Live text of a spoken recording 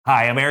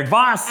Hi, I'm Eric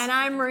Voss. And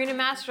I'm Marina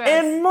Mastros.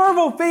 And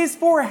Marvel Phase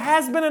 4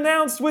 has been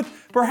announced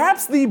with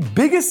perhaps the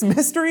biggest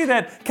mystery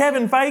that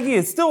Kevin Feige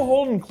is still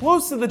holding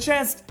close to the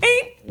chest.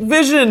 Ain't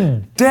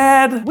Vision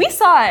dead? We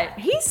saw it.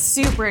 He's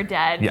super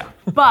dead. Yeah.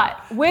 But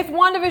with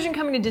WandaVision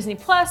coming to Disney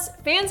Plus,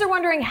 fans are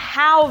wondering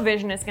how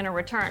Vision is going to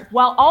return.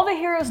 While all the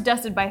heroes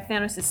dusted by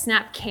Thanos'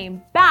 snap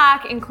came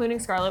back, including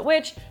Scarlet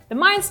Witch, the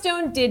Mind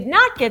Stone did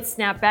not get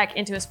snapped back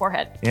into his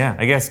forehead. Yeah,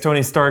 I guess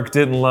Tony Stark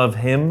didn't love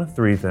him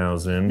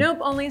 3000. Nope,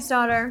 only his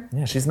daughter.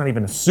 Yeah, she's not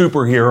even a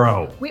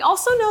superhero. We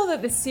also know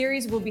that the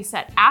series will be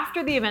set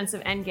after the events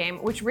of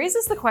Endgame, which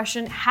raises the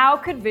question, how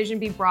could Vision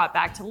be brought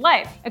back to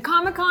life? At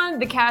Comic-Con,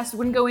 the cast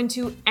wouldn't go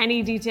into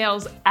any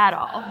details at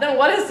all. Then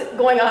what is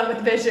going on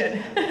with Vision?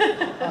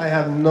 I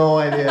have no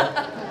idea.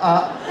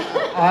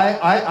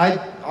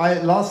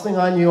 Last thing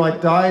I knew, I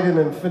died in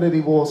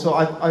Infinity War, so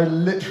I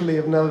literally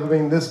have never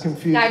been this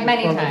confused. Died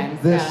many in front times,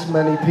 of this yeah.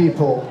 many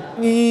people.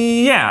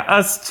 Yeah,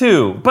 us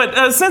too.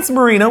 But since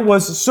Marina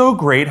was so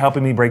great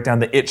helping me break down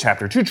the It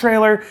Chapter 2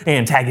 trailer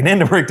and tagging in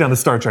to break down the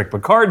Star Trek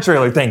Picard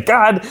trailer, thank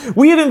God,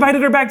 we have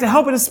invited her back to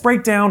help us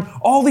break down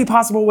all the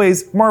possible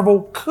ways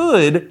Marvel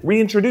could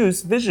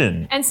reintroduce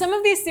Vision. And some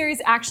of these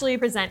theories actually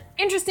present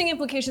interesting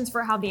implications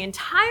for how the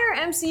entire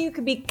MCU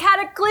could be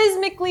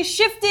cataclysmically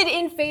shifted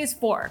in Phase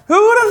 4. Who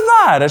would have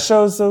thought a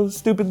show so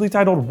stupidly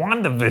titled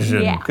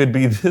WandaVision could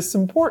be this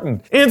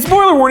important? And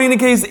spoiler warning in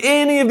case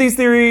any of these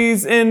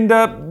theories end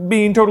up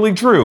being totally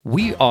true.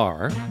 We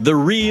are the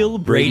real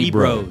Brady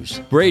Bros.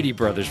 Brady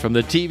Brothers from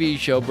the TV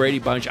show Brady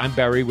Bunch. I'm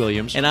Barry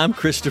Williams. And I'm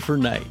Christopher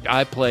Knight.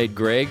 I played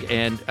Greg,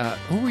 and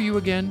who were you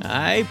again?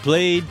 I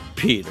played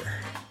Peter.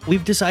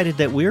 We've decided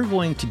that we're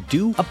going to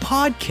do a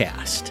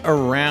podcast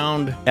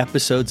around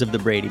episodes of the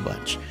Brady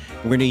Bunch.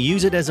 We're going to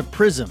use it as a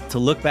prism to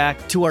look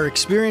back to our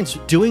experience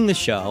doing the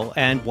show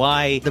and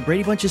why the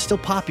Brady Bunch is still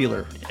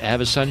popular.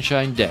 Have a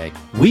sunshine day.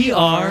 We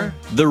are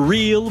the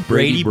real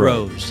Brady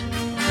Bros.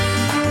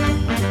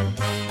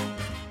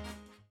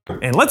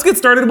 And let's get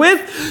started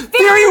with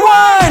Theory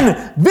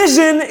 1!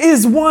 Vision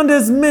is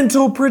Wanda's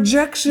mental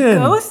projection.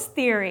 Ghost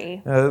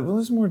theory.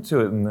 There's more to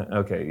it than that.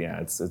 Okay, yeah,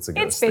 it's a ghost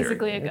theory. It's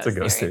basically a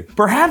ghost theory.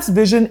 Perhaps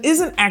Vision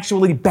isn't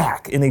actually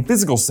back in a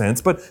physical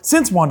sense, but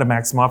since Wanda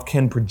Maximoff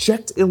can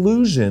project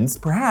illusions,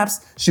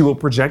 perhaps she will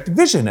project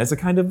Vision as a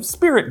kind of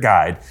spirit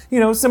guide. You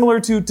know, similar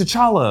to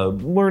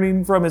T'Challa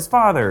learning from his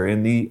father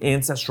in the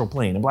ancestral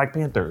plane in Black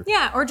Panther.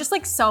 Yeah, or just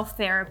like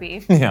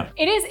self-therapy. Yeah.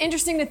 It is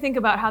interesting to think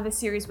about how the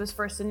series was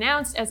first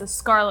announced as a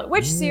Scarlet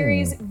Witch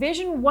series.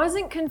 Vision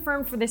wasn't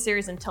confirmed for the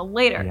series until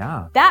later.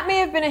 Yeah. That may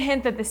have been a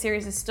hint that the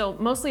series is still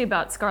mostly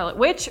about Scarlet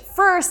Witch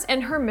first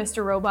and her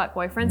Mr. Robot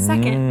boyfriend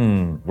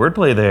second.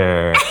 Wordplay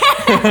there.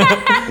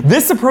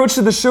 This approach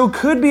to the show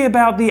could be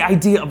about the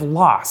idea of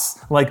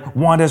loss, like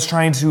Wanda's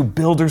trying to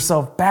build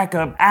herself back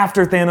up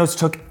after Thanos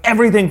took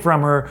everything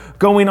from her,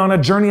 going on a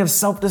journey of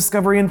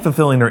self-discovery and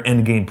fulfilling her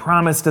endgame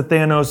promise to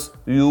Thanos,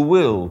 "You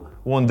will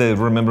one day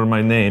remember my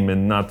name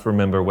and not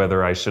remember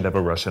whether I should have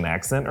a Russian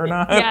accent or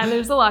not." Yeah,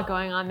 there's a lot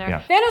going on there.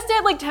 Yeah. Thanos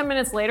died like 10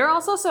 minutes later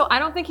also, so I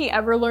don't think he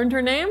ever learned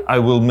her name. I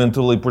will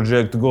mentally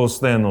project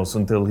Ghost Thanos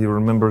until he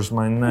remembers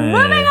my name.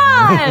 Moving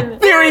on!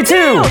 Theory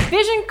 2!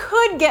 Vision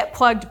could get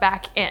plugged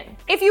back in.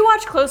 If you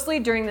watch closely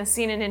during the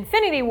scene in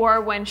Infinity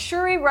War when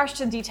Shuri rushed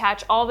to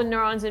detach all the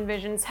neurons in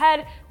Vision's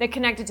head that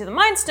connected to the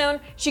Mind Stone,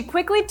 she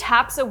quickly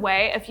taps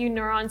away a few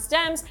neuron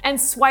stems and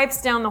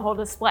swipes down the whole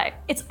display.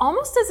 It's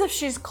almost as if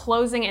she's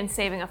closing and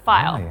saving a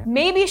file. Oh, yeah.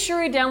 Maybe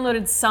Shuri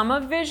downloaded some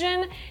of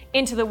Vision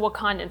into the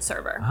Wakandan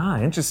server.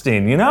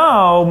 Interesting. You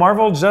know,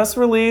 Marvel just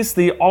released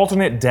the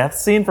alternate death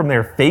scene from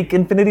their fake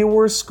Infinity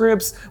War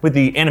scripts with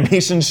the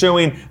animation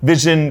showing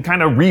Vision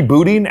kind of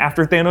rebooting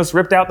after Thanos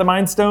ripped out the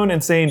Mind Stone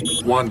and saying,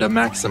 Wanda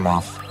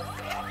Maximoff,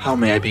 how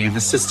may I be of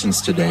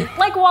assistance today?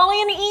 Like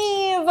Wally and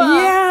Eve!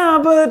 yeah,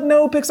 but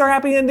no Pixar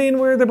happy ending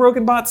where the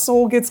broken bot's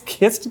soul gets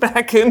kissed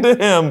back into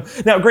him.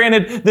 Now,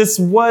 granted, this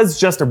was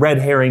just a red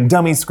herring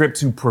dummy script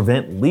to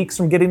prevent leaks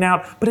from getting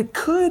out, but it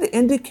could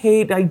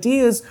indicate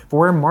ideas for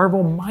where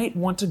Marvel might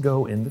want to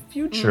go in the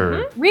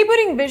future.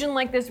 Rebooting Vision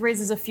like this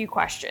raises a few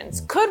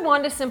questions. Could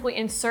Wanda simply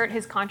insert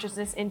his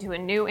consciousness into a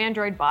new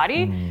android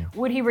body?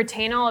 Would he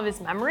retain all of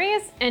his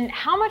memories? And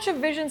how much of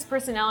Vision's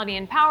personality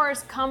and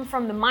powers come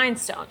from the Mind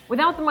Stone?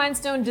 Without the Mind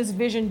Stone, does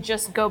Vision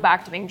just go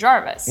back to being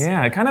Jarvis?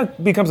 Yeah, it kind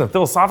of becomes a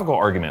philosophical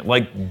argument.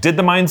 Like, did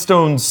the Mind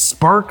Stone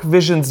spark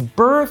Vision's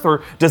birth,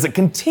 or does it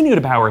continue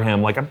to power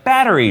him like a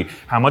battery?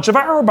 How much of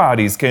our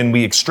bodies can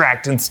we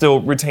extract and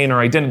still retain our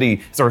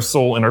identity? Is our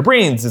soul in our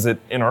brains? Is it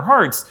in our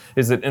hearts?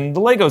 Is it in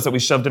the Legos that we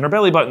shoved in our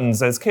belly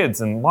buttons as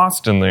kids and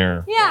lost in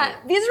there? Yeah,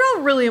 these are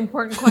all really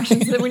important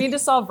questions that we need to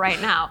solve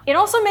right now. It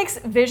also makes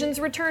Vision's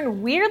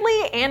return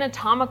weirdly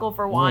anatomical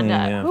for Wanda.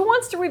 Yeah. Who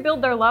wants to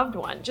rebuild their loved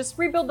one? Just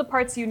rebuild the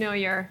parts you know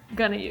you're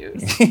gonna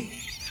use.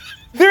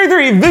 Theory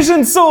 3,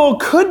 Vision's soul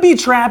could be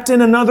trapped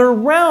in another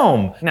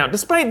realm. Now,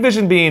 despite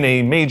Vision being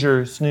a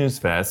major snooze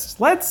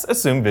fest, let's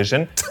assume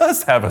Vision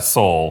does have a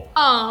soul.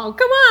 Oh,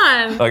 come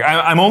on. Like,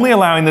 I'm only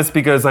allowing this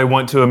because I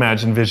want to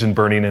imagine Vision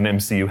burning in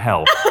MCU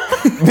hell.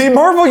 The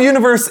Marvel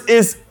Universe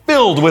is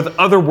filled with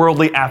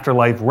otherworldly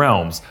afterlife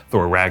realms.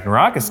 Thor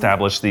Ragnarok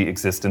established the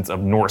existence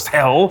of Norse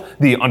Hell,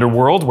 the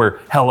underworld where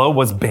Hela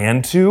was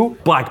banned to.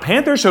 Black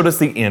Panther showed us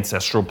the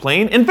ancestral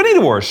plane. Infinity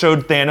War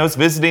showed Thanos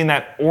visiting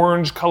that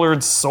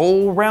orange-colored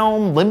soul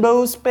realm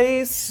limbo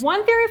space.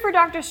 One theory for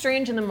Doctor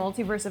Strange in the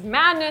Multiverse of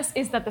Madness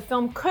is that the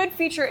film could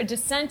feature a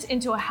descent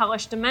into a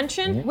hellish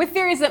dimension, with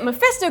theories that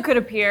Mephisto could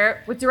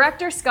appear, with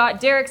director Scott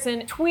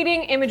Derrickson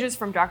tweeting images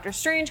from Doctor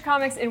Strange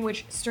comics in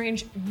which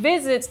Strange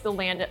visits the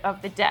land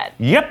of the dead.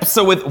 Yep,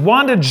 so with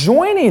Wanda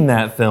joining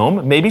that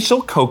film, maybe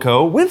she'll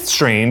Coco with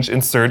Strange in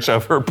search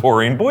of her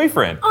boring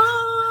boyfriend.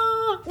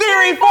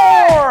 Theory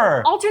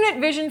 4!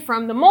 Alternate vision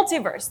from the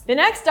multiverse. The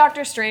next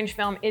Doctor Strange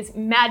film is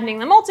Maddening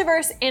the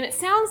Multiverse, and it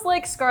sounds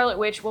like Scarlet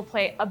Witch will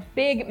play a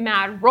big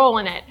mad role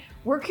in it.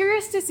 We're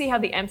curious to see how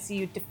the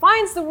MCU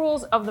defines the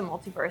rules of the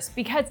multiverse,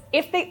 because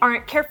if they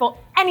aren't careful,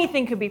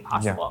 anything could be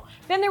possible.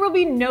 Then there will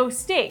be no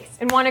stakes,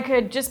 and Wanda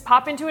could just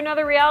pop into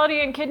another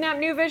reality and kidnap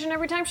New Vision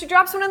every time she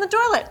drops one in the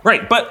toilet.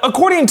 Right, but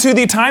according to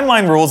the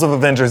timeline rules of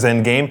Avengers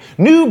Endgame,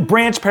 new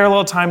branch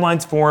parallel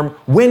timelines form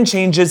when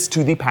changes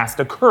to the past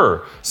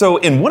occur. So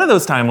in one of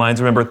those timelines,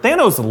 remember,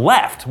 Thanos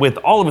left with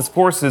all of his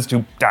forces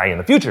to die in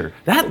the future.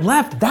 That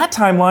left that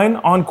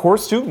timeline on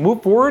course to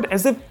move forward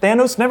as if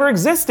Thanos never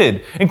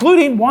existed,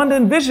 including Wanda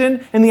and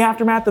Vision in the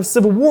aftermath of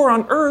Civil War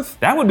on Earth.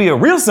 That would be a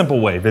real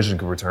simple way Vision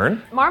could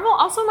return. Marvel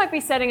also might be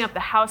setting up the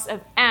House of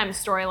M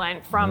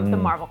storyline from the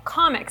Marvel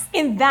Comics.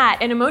 In that,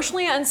 an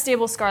emotionally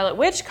unstable Scarlet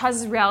Witch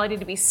causes reality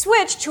to be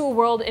switched to a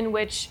world in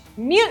which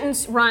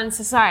mutants run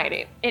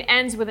society. It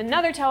ends with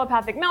another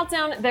telepathic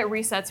meltdown that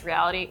resets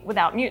reality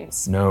without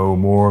mutants. No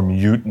more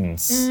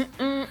mutants.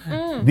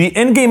 The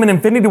Endgame and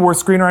Infinity War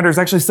screenwriters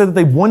actually said that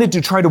they wanted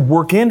to try to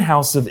work in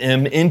House of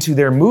M into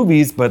their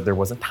movies, but there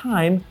wasn't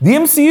time. The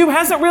MCU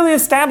hasn't really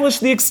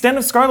established the extent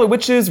of Scarlet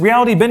Witch's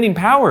reality-bending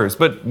powers,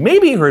 but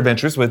maybe her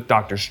adventures with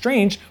Doctor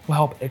Strange will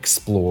help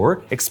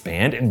explore,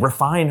 expand, and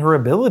refine her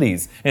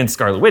abilities. And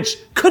Scarlet Witch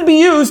could be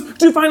used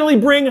to finally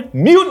bring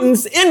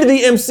mutants into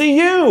the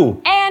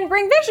MCU. And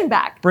bring Vision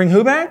back. Bring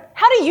who back?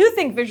 How do you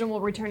think Vision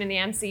will return in the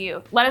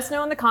MCU? Let us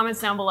know in the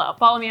comments down below.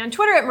 Follow me on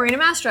Twitter at Marina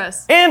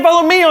Mastros. And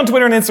follow me on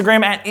Twitter and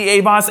Instagram at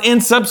EAVoss,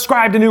 and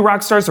subscribe to New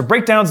Rockstars for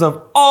breakdowns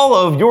of all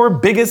of your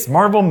biggest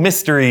Marvel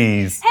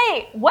mysteries.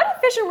 Hey, what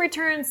if Vision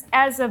returns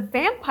as a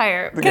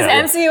vampire? Because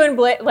Yeah. MCU and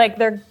Blade, like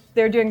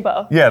they're doing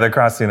both. Yeah, they're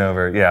crossing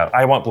over. Yeah,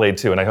 I want Blade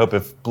too, and I hope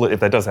if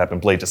that does happen,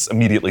 Blade just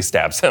immediately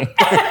stabs him.